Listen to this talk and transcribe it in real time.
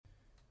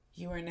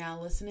You are now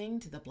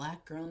listening to the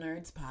Black Girl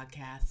Nerds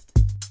podcast.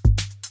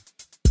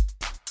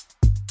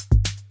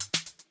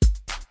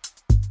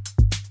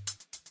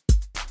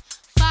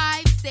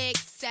 5, 6,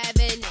 7,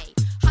 8.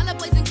 Holla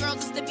boys and girls,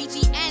 it's the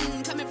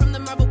BGN. Coming from the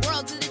Marvel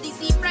world to the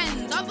DC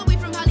friends. All the way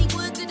from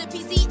Hollywood to the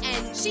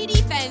PCN. She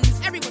defends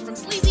everyone from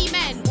sleazy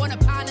men. Won't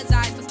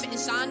apologize for spitting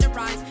Shonda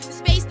rhymes. The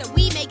space that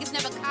we make is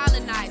never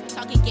colonized.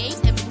 Talking games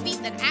and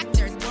movies and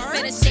actors.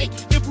 Better shake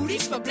your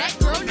booties for Black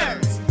Girl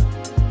Nerds.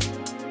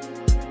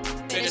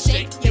 Better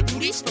shake your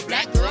booties for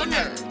Black Girl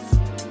Nerds.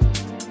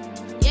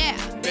 Yeah,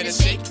 better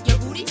shake your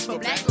booties for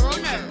Black Girl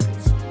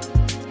Nerds.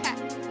 Ha.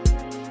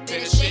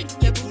 Better shake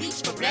your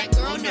booties for Black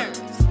Girl Nerds.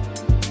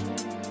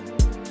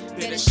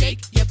 Better shake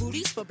your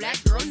booties for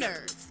Black Girl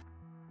Nerds.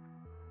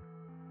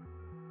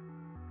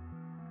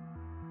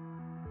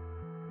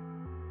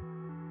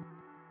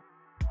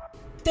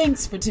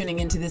 Thanks for tuning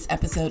into this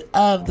episode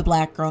of the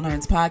Black Girl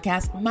Nerds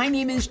podcast. My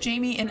name is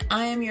Jamie and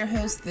I am your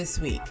host this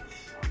week.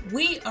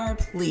 We are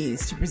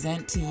pleased to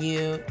present to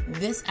you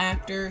this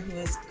actor who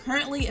is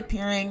currently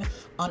appearing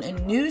on a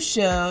new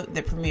show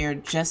that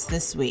premiered just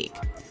this week.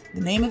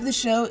 The name of the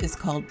show is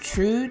called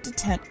True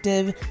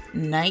Detective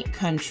Night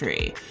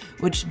Country,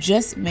 which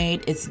just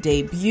made its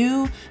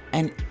debut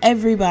and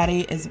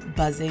everybody is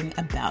buzzing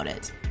about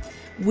it.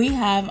 We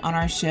have on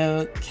our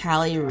show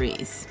Callie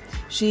Reis.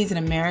 She's an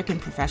American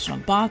professional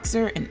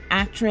boxer and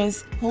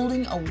actress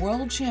holding a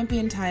world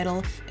champion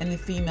title in the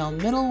female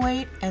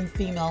middleweight and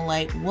female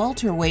light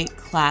welterweight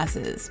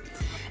classes.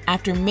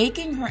 After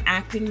making her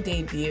acting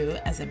debut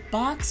as a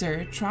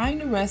boxer trying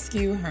to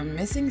rescue her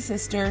missing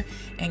sister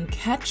and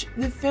catch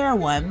the fair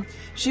one,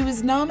 she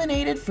was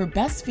nominated for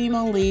Best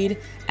Female Lead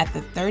at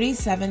the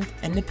 37th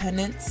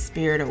Independent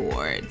Spirit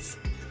Awards.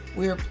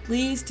 We are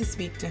pleased to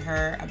speak to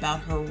her about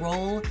her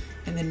role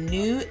in the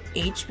new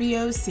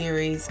HBO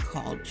series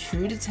called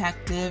True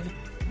Detective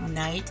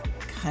Night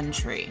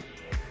Country.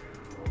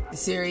 The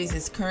series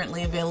is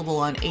currently available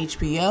on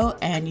HBO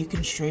and you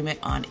can stream it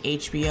on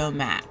HBO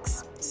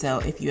Max. So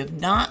if you have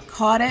not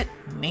caught it,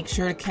 make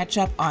sure to catch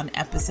up on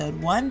episode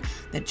 1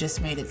 that just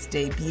made its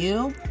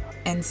debut.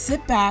 And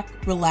sit back,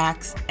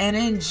 relax, and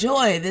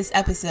enjoy this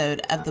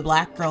episode of the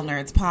Black Girl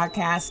Nerds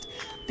podcast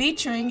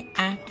featuring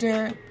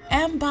actor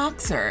and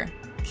boxer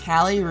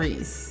Callie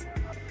Reis.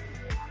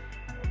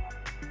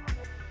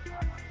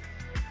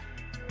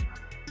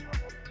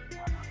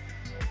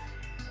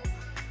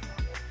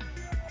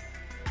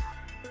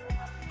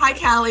 Hi,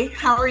 Callie.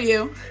 How are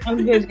you?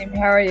 I'm good, Jamie.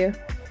 How are you?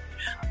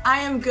 I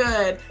am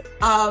good.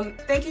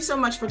 Thank you so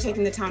much for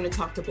taking the time to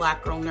talk to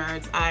Black Girl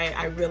Nerds.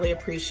 I really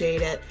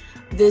appreciate it.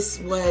 This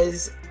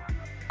was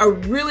a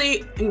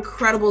really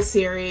incredible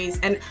series,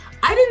 and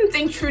I didn't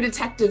think True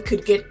Detective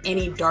could get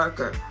any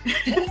darker.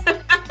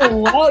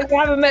 Well, you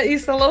haven't met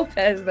Issa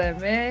Lopez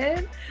then,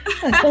 man.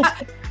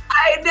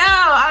 I know.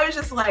 I was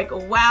just like,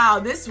 wow,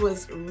 this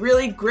was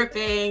really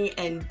gripping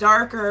and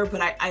darker,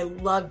 but I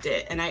loved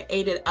it and I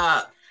ate it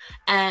up.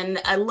 And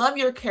I love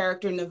your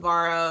character,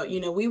 Navarro. You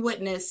know, we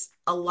witness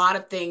a lot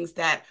of things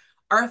that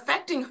are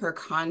affecting her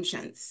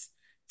conscience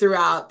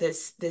throughout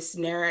this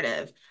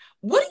narrative.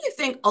 What do you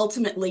think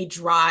ultimately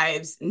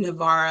drives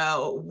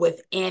Navarro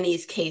with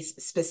Annie's case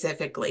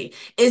specifically?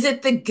 Is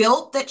it the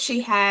guilt that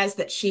she has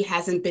that she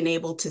hasn't been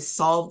able to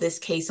solve this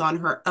case on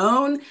her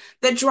own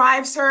that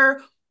drives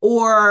her?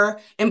 Or,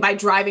 and by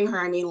driving her,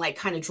 I mean like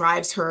kind of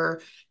drives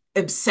her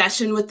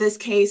obsession with this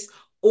case?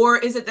 Or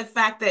is it the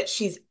fact that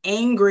she's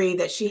angry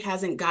that she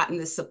hasn't gotten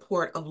the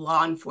support of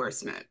law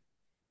enforcement?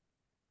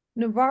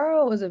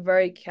 Navarro is a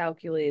very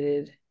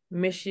calculated,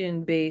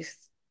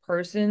 mission-based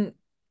person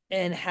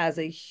and has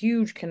a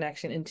huge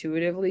connection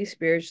intuitively,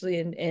 spiritually,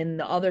 and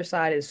the other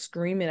side is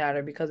screaming at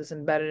her because it's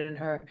embedded in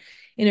her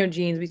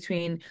genes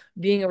between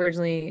being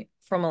originally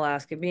from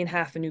Alaska, being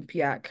half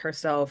Inupiaq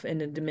herself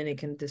and a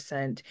Dominican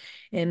descent.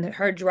 And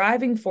her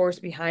driving force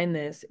behind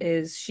this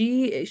is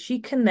she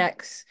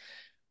connects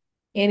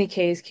Annie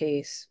K's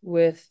case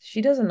with,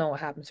 she doesn't know what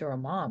happened to her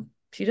mom.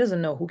 She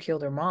doesn't know who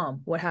killed her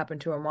mom, what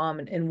happened to her mom,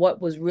 and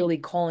what was really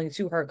calling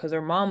to her, because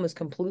her mom was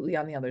completely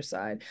on the other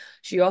side.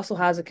 She also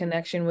has a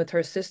connection with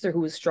her sister who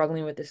was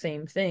struggling with the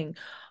same thing.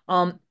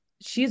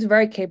 She's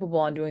very capable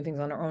on doing things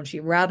on her own. She'd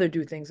rather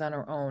do things on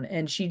her own.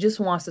 And she just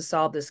wants to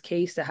solve this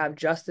case to have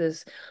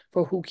justice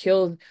for who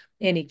killed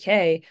Annie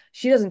K.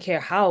 She doesn't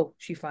care how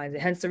she finds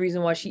it. Hence the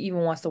reason why she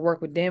even wants to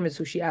work with Damage,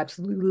 who she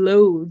absolutely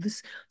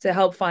loathes, to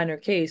help find her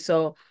case.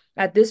 So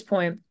at this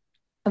point,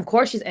 of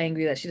course, she's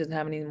angry that she doesn't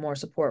have any more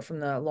support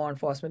from the law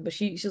enforcement, but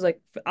she's like,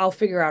 I'll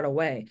figure out a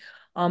way.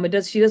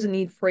 She doesn't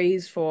need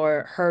praise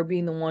for her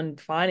being the one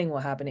finding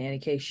what happened to Annie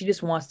K. She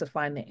just wants to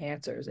find the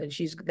answers, and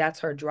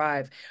that's her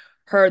drive.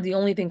 The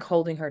only thing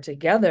holding her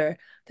together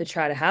to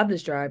try to have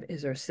this drive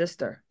is her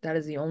sister. That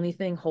is the only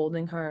thing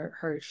holding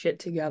her shit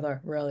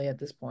together, really, at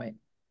this point.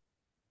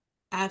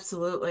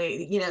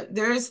 Absolutely. You know,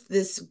 there's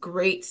this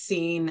great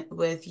scene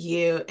with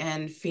you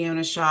and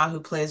Fiona Shaw, who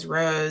plays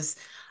Rose,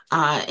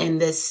 in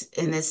this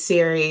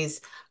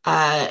series,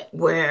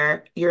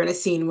 where you're in a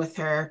scene with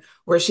her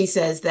where she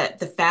says that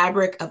the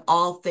fabric of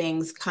all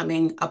things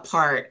coming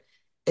apart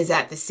is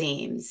at the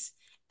seams.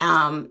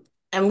 Um,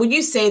 and would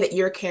you say that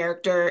your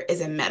character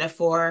is a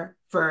metaphor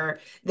for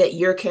that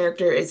your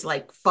character is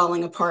like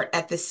falling apart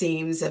at the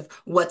seams of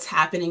what's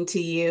happening to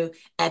you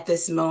at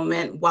this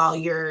moment while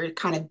you're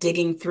kind of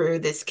digging through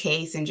this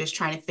case and just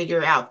trying to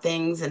figure out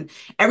things and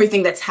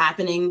everything that's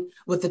happening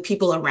with the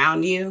people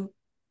around you?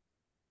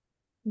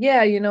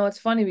 Yeah, it's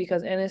funny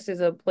because Ennis is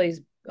a place,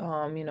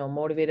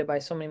 motivated by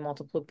so many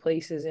multiple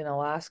places in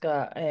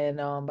Alaska and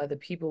by the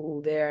people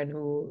who there and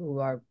who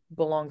are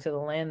belong to the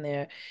land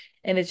there.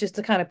 And it's just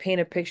to kind of paint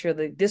a picture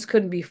that this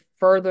couldn't be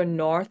further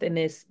north, and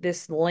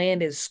this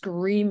land is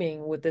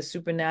screaming with the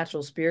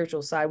supernatural,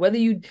 spiritual side. Whether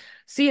you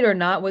see it or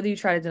not, whether you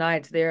try to deny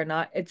it's there or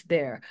not, it's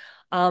there.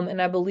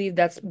 And I believe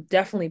that's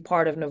definitely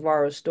part of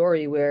Navarro's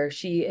story where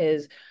she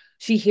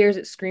hears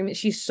it screaming.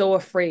 She's so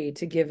afraid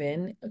to give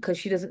in because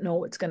she doesn't know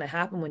what's going to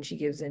happen when she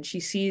gives in.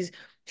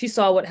 She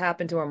saw what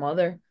happened to her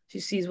mother. She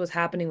sees what's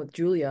happening with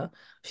Julia.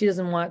 She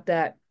doesn't want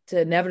that to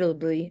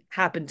inevitably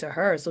happen to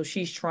her. So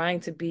she's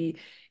trying to be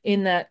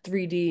in that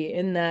 3D,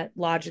 in that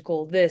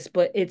logical this,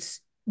 but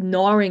it's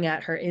gnawing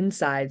at her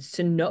insides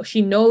to know.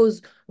 She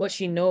knows what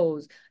she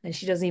knows and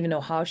she doesn't even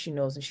know how she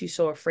knows. And she's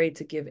so afraid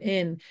to give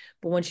in.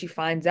 But when she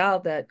finds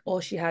out that all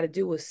she had to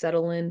do was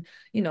settle in,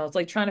 it's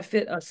like trying to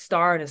fit a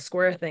star in a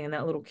square thing in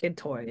that little kid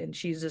toy. And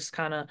she's just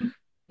kind of,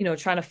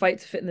 trying to fight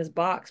to fit in this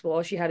box. But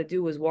all she had to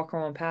do was walk her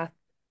own path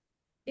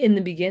in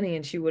the beginning,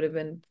 and she would have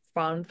been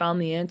found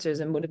the answers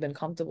and would have been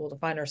comfortable to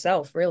find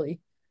herself, really.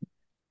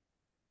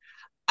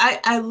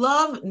 I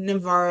love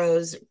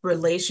Navarro's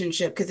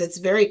relationship because it's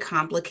very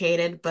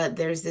complicated, but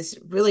there's this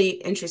really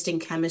interesting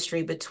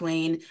chemistry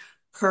between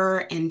her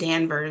and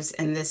Danvers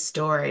in this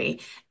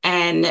story.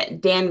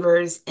 And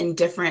Danvers'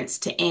 indifference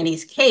to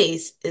Annie's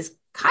case is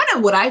kind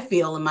of what I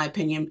feel, in my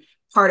opinion,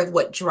 part of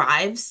what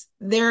drives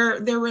their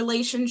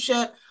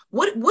relationship.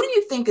 What do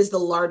you think is the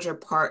larger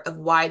part of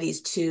why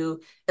these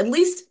two, at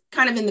least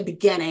kind of in the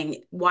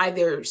beginning, why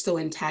they're so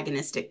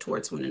antagonistic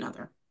towards one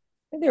another?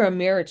 Think they're a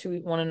mirror to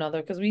one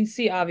another because we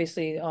see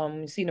obviously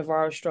we see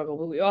Navarro's struggle,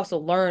 but we also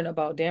learn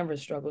about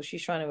Danvers' struggle.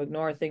 She's trying to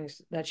ignore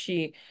things that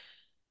she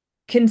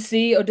can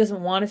see or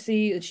doesn't want to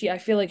see. I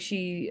feel like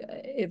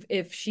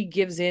if she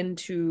gives in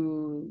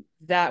to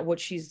that what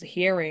she's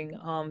hearing,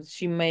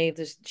 she may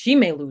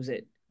lose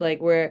it.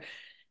 Like where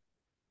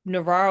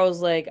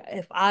Navarro's like,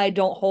 if I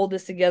don't hold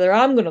this together,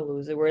 I'm gonna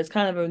lose it. Where it's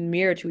kind of a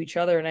mirror to each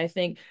other. And I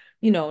think,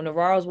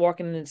 Navarro's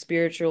walking in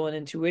spiritual and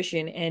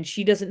intuition, and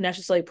she doesn't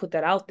necessarily put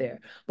that out there.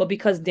 But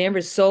because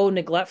Danvers so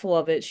neglectful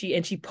of it,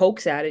 she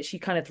pokes at it, she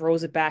kind of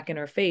throws it back in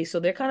her face.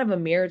 So they're kind of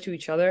a mirror to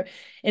each other.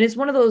 And it's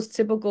one of those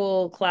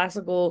typical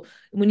classical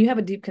when you have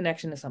a deep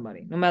connection to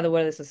somebody, no matter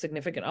whether it's a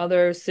significant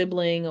other,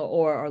 sibling,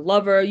 or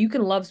lover, you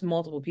can love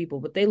multiple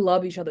people, but they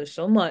love each other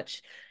so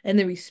much and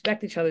they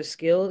respect each other's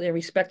skill, they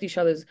respect each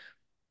other's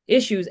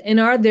issues and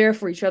are there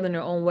for each other in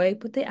their own way,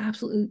 but they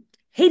absolutely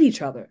hate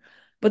each other.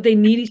 But they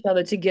need each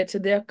other to get to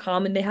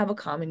they have a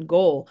common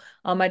goal.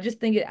 I just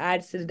think it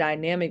adds to the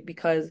dynamic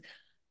because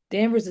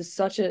Danvers is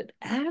such an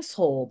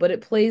asshole, but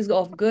it plays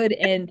off good.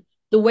 And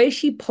the way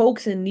she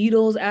pokes and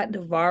needles at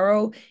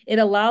Navarro, it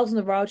allows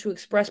Navarro to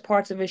express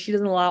parts of it she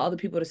doesn't allow other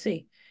people to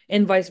see.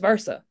 And vice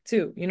versa,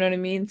 too. You know what I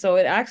mean? So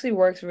it actually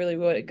works really,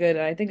 really good.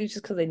 And I think it's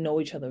just because they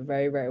know each other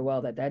very, very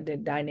well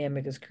that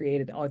dynamic is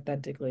created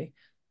authentically.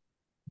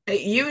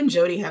 You and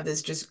Jodie have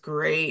this just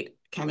great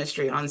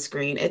chemistry on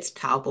screen. It's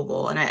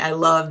palpable. And I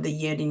love the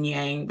yin and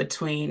yang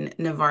between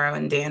Navarro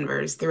and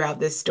Danvers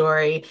throughout this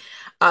story.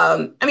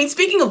 I mean,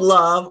 speaking of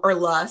love or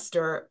lust,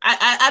 or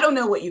I don't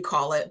know what you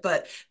call it,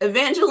 but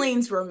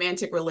Evangeline's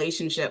romantic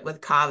relationship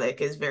with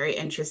Kavik is very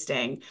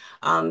interesting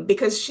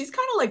because she's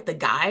kind of like the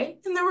guy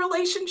in the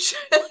relationship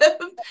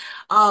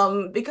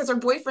because her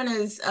boyfriend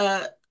is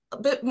a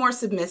bit more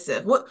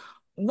submissive.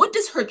 What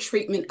does her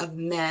treatment of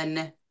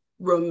men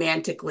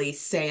romantically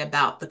say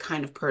about the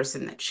kind of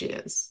person that she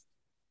is?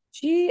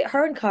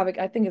 Her and Kavik,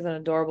 I think, is an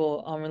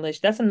adorable relation.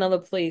 That's another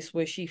place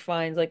where she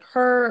finds like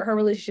her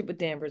relationship with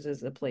Danvers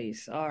is a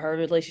place. Her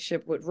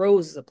relationship with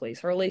Rose is a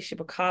place. Her relationship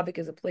with Kavik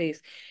is a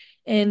place.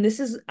 And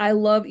I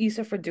love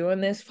Issa for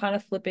doing this, kind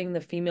of flipping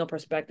the female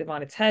perspective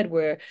on its head,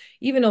 where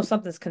even though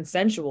something's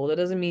consensual, that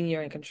doesn't mean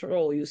you're in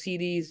control. You see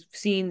these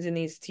scenes in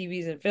these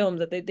TVs and films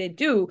that they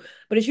do,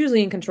 but it's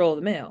usually in control of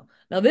the male.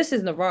 Now, this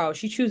is Navarro.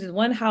 She chooses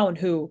when, how, and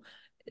who,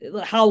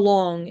 how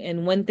long,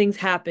 and when things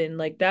happen.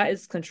 Like that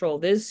is control.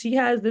 There's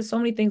so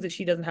many things that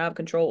she doesn't have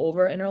control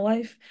over in her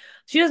life.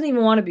 She doesn't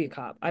even want to be a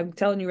cop. I'm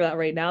telling you that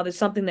right now. There's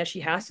something that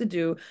she has to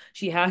do.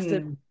 She has to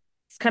Mm.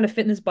 kind of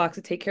fit in this box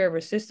to take care of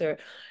her sister.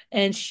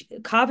 And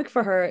Kavik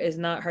for her is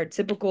not her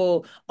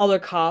typical other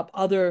cop,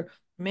 other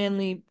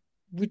manly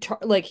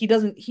like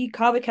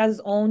Kavik has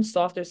his own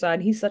softer side.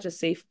 And he's such a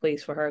safe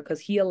place for her because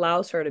he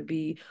allows her to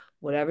be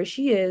whatever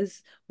she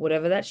is,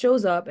 whatever that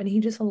shows up, and he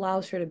just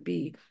allows her to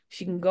be.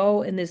 She can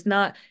go and there's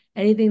not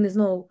anything, there's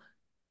no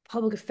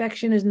public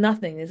affection, there's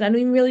nothing. I don't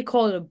even really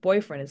call it a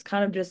boyfriend. It's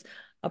kind of just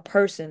a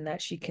person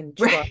that she can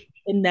trust Right.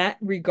 in that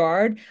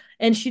regard.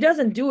 And she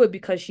doesn't do it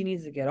because she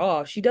needs to get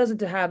off. She does it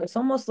to have it's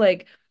almost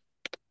like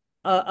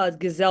a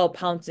gazelle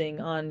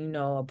pouncing on,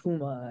 a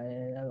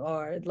puma,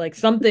 or like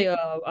something,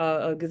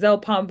 a gazelle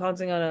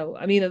pouncing on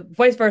I mean,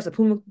 vice versa,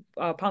 puma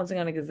pouncing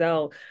on a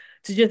gazelle,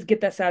 to just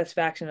get that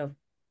satisfaction of,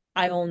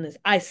 I own this.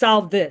 I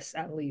solved this,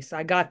 at least.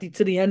 I got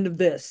to the end of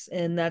this,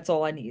 and that's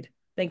all I need.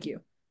 Thank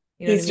you.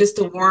 You know what I He's mean? just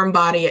a warm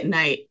body at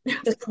night.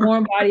 Just a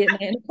warm body at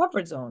night in a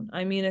comfort zone.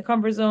 I mean, a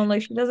comfort zone,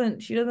 like she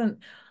doesn't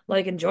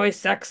like enjoy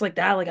sex like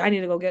that. Like, I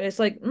need to go get it. It's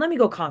like, let me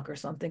go conquer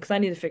something because I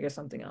need to figure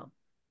something out.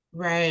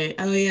 Right.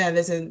 Oh yeah,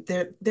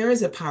 there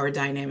is a power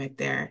dynamic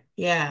there.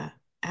 Yeah,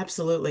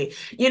 absolutely.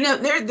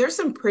 There's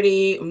some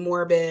pretty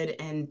morbid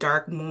and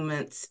dark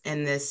moments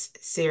in this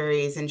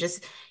series, and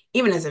just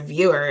even as a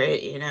viewer,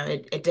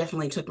 it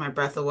definitely took my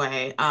breath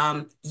away.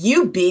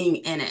 You being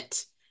in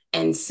it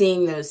and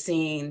seeing those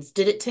scenes,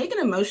 did it take an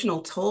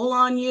emotional toll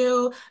on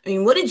you? I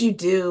mean, what did you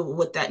do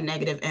with that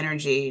negative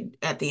energy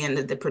at the end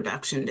of the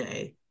production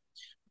day?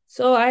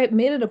 So I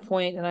made it a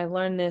point, and I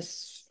learned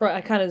this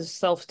I kind of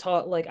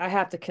self-taught, like I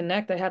have to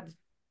connect, I have to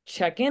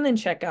check in and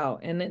check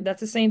out. And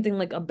that's the same thing,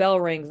 like a bell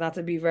rings, not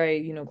to be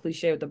very,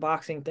 cliche with the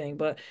boxing thing,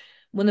 but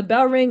when the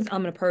bell rings,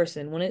 I'm a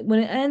person. When it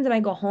ends and I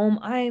go home,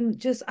 I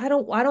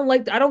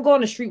don't go on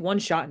the street one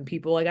shotting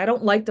people. Like, I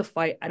don't like to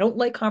fight. I don't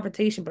like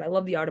confrontation, but I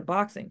love the art of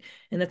boxing.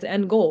 And that's the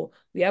end goal.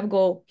 We have a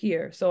goal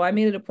here. So I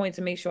made it a point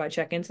to make sure I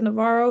check into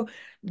Navarro,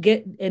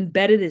 get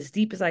embedded as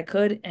deep as I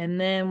could.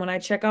 And then when I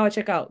check out, I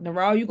check out.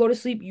 Navarro, you go to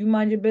sleep. You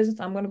mind your business.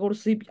 I'm gonna go to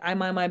sleep. I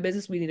mind my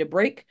business. We need a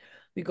break.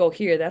 We go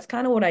here. That's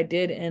kind of what I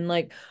did. And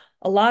like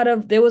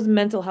there was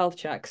mental health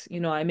checks.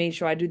 I made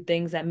sure I do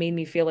things that made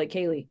me feel like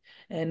Kaylee,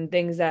 and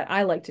things that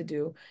I like to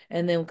do.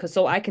 And then because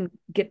so I can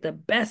get the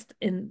best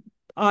in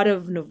out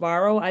of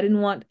Navarro. I didn't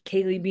want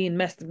Kaylee being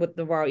messed with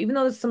Navarro, even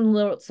though there's some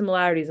little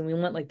similarities and we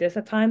went like this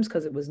at times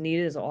because it was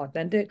needed as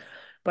authentic.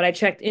 But I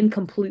checked in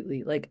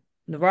completely. Like,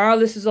 Navarro,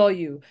 this is all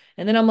you.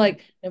 And then I'm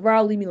like,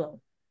 Navarro, leave me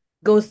alone.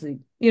 Go sleep.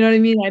 You know what I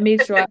mean? I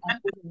made sure I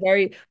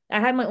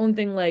had my own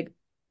thing. Like,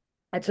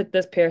 I took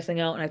this piercing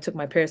out and I took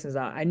my piercings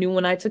out. I knew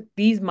when I took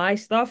my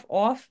stuff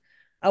off,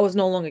 I was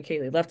no longer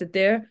Kaylee. Left it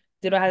there,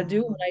 did what I had to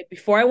do.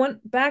 Before I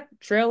went back,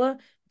 trailer,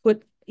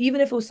 put,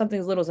 even if it was something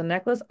as little as a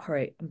necklace, all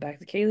right, I'm back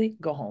to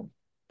Kaylee, go home.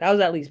 That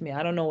was at least me.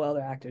 I don't know what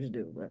other actors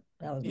do, but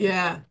that was me.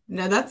 Yeah,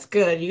 no, that's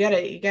good. You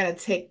gotta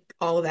take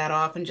all of that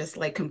off and just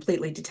like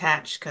completely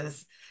detach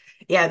because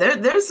yeah,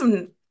 there's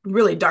some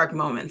really dark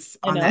moments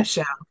I on know. that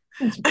show.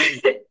 It's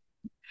funny.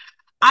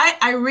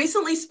 I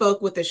recently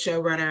spoke with the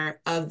showrunner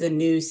of the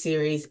new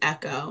series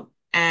Echo,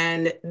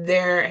 and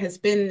there has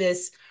been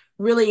this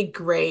really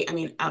great, I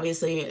mean,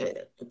 obviously,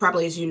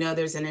 probably as you know,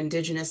 there's an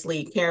Indigenous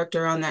lead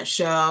character on that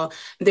show.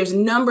 There's a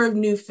number of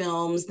new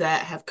films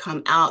that have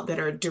come out that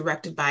are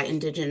directed by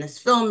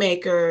Indigenous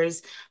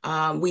filmmakers.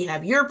 We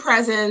have your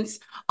presence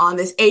on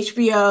this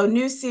HBO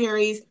new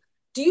series.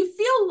 Do you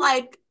feel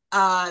like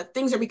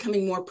things are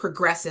becoming more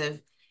progressive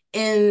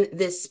in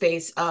this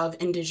space of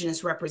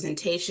Indigenous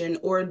representation,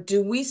 or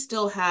do we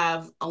still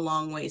have a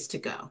long ways to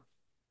go?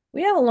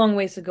 We have a long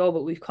ways to go,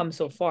 but we've come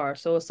so far.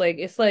 So it's like,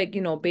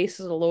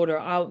 bases are loader.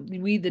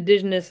 We the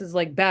indigenous is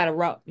like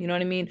batter up. You know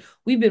what I mean?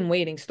 We've been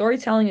waiting.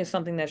 Storytelling is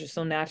something that's just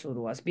so natural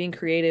to us. Being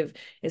creative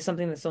is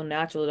something that's so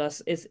natural to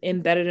us. It's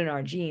embedded in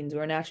our genes.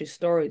 We're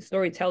naturally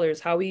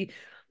storytellers. How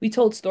we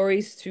told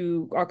stories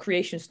to our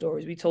creation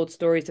stories. We told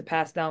stories to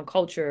pass down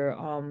culture,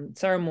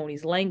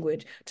 ceremonies,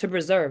 language, to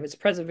preserve. It's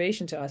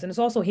preservation to us. And it's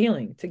also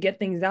healing, to get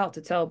things out,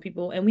 to tell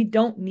people. And we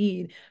don't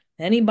need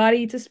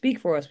anybody to speak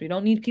for us. We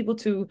don't need people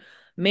to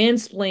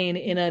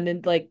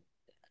mansplain like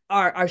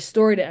our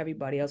story to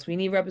everybody else. We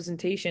need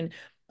representation.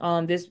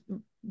 This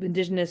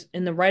indigenous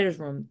in the writers'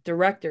 room,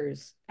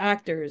 directors,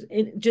 actors,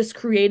 just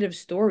creative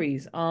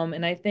stories.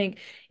 And I think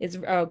it's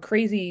a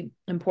crazy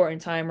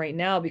important time right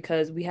now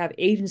because we have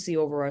agency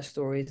over our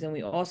stories, and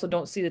we also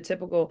don't see the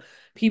typical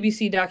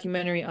PBC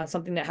documentary on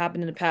something that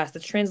happened in the past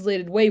that's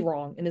translated way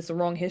wrong and it's the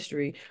wrong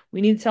history. We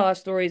need to tell our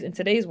stories in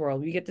today's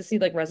world. We get to see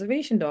like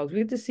reservation dogs. We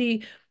get to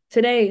see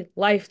today,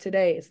 life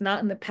today. It's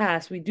not in the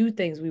past. We do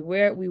things. We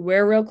wear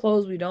real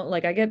clothes. We don't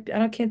like I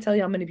can't tell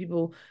you how many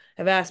people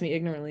have asked me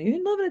ignorantly,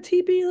 you live in a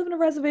teepee, you live in a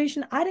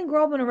reservation. I didn't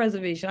grow up in a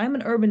reservation. I'm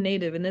an urban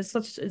native, and is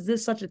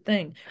this such a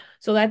thing?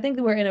 So I think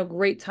that we're in a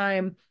great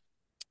time,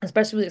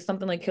 especially with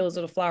something like Killers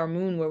of the Flower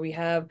Moon, where we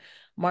have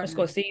Martin Mm.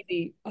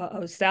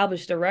 Scorsese,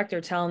 established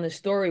director, telling this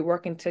story,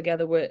 working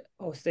together with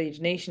Osage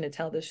Nation to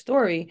tell this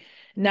story.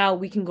 Now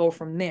we can go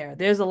from there.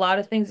 There's a lot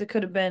of things that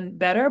could have been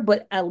better,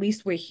 but at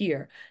least we're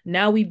here.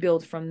 Now we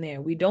build from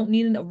there. We don't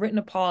need a written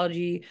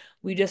apology.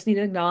 We just need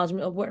an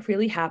acknowledgement of what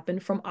really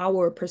happened from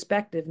our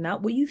perspective,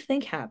 not what you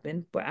think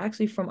happened, but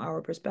actually from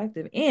our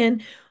perspective.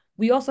 And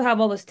we also have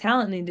all this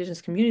talent in the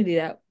indigenous community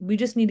that we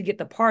just need to get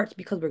the parts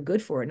because we're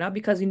good for it, not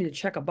because we need to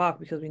check a box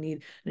because we need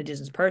an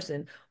indigenous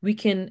person. We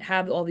can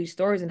have all these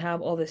stories and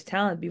have all this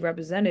talent be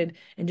represented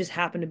and just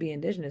happen to be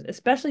indigenous,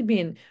 especially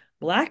being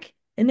Black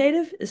and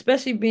Native,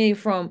 especially being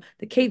from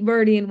the Cape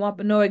Verde and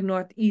Wampanoag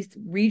Northeast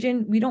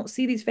region. We don't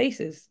see these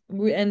faces,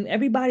 and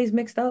everybody's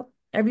mixed up.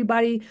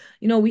 everybody,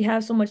 we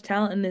have so much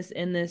talent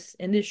in this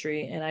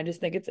industry, and I just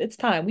think it's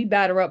time we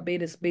batter up,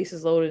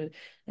 bases loaded,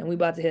 and we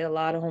about to hit a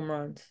lot of home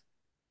runs.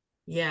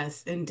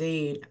 Yes,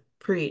 indeed.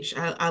 Preach.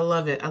 I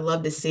love it. I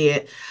love to see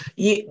it.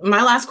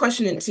 My last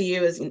question to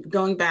you is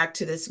going back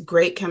to this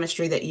great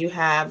chemistry that you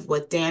have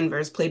with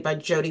Danvers, played by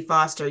Jodie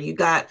Foster. You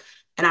got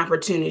an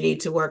opportunity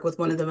to work with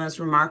one of the most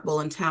remarkable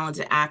and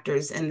talented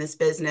actors in this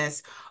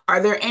business.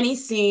 Are there any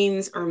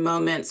scenes or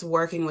moments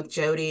working with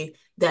Jodie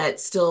that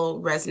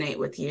still resonate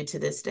with you to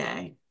this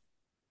day?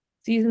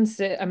 Season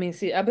six, I mean,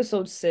 see,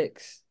 episode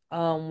six,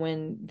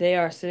 when they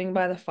are sitting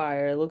by the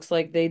fire, it looks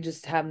like they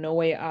just have no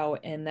way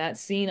out. And that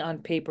scene on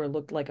paper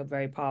looked like a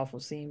very powerful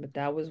scene, but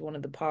that was one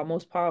of the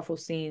most powerful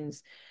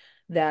scenes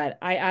that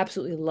I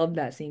absolutely love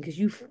that scene because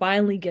you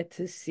finally get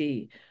to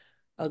see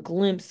a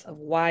glimpse of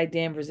why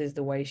Danvers is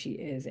the way she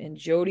is. And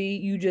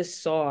Jodie, you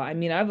just saw, I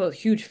mean, I'm a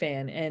huge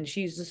fan, and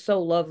she's just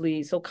so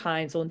lovely, so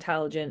kind, so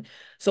intelligent,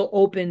 so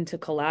open to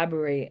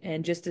collaborate.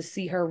 And just to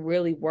see her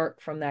really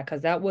work from that,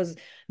 because that was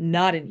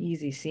not an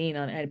easy scene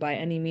on by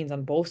any means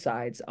on both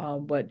sides.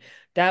 But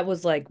that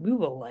was like, we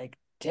were like,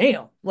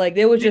 damn, like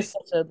there was just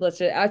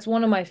such a, that's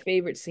one of my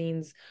favorite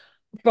scenes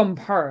from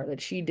her that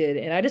she did.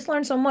 And I just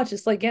learned so much.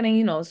 It's like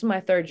getting, this is my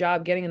third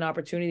job, getting an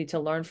opportunity to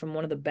learn from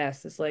one of the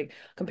best. It's like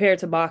compared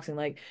to boxing,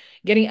 like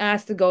getting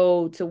asked to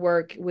go to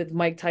work with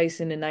Mike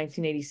Tyson in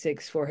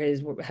 1986 for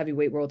his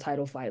heavyweight world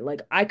title fight.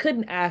 Like I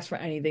couldn't ask for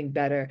anything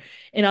better.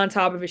 And on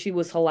top of it, she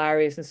was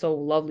hilarious and so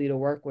lovely to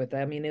work with.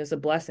 I mean, it was a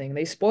blessing.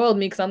 They spoiled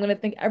me because I'm going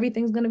to think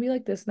everything's going to be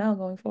like this now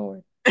going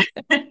forward.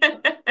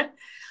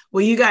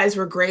 Well, you guys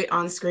were great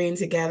on screen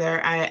together.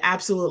 I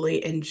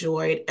absolutely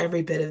enjoyed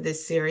every bit of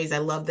this series. I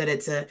love that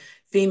it's a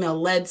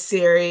female-led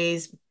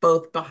series,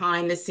 both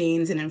behind the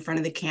scenes and in front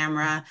of the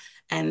camera.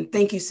 And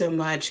thank you so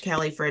much,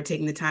 Kelly, for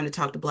taking the time to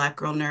talk to Black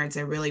Girl Nerds.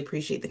 I really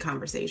appreciate the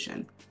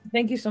conversation.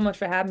 Thank you so much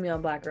for having me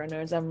on Black Girl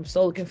Nerds. I'm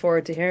so looking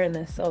forward to hearing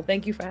this. So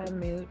thank you for having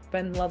me. It's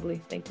been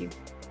lovely. Thank you.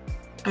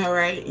 All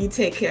right, you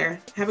take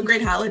care. Have a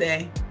great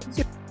holiday.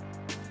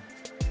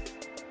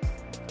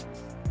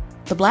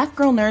 The Black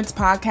Girl Nerds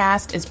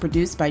podcast is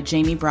produced by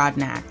Jamie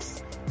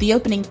Broadnax. The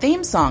opening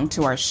theme song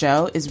to our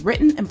show is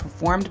written and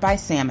performed by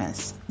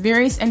Samus.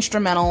 Various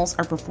instrumentals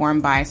are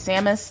performed by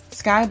Samus,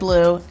 Sky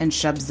Blue, and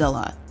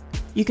Shubzilla.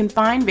 You can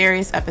find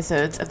various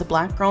episodes of the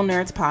Black Girl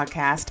Nerds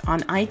podcast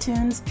on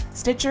iTunes,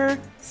 Stitcher,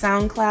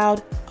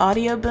 SoundCloud,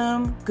 Audio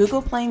Boom,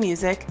 Google Play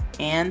Music,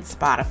 and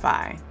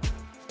Spotify.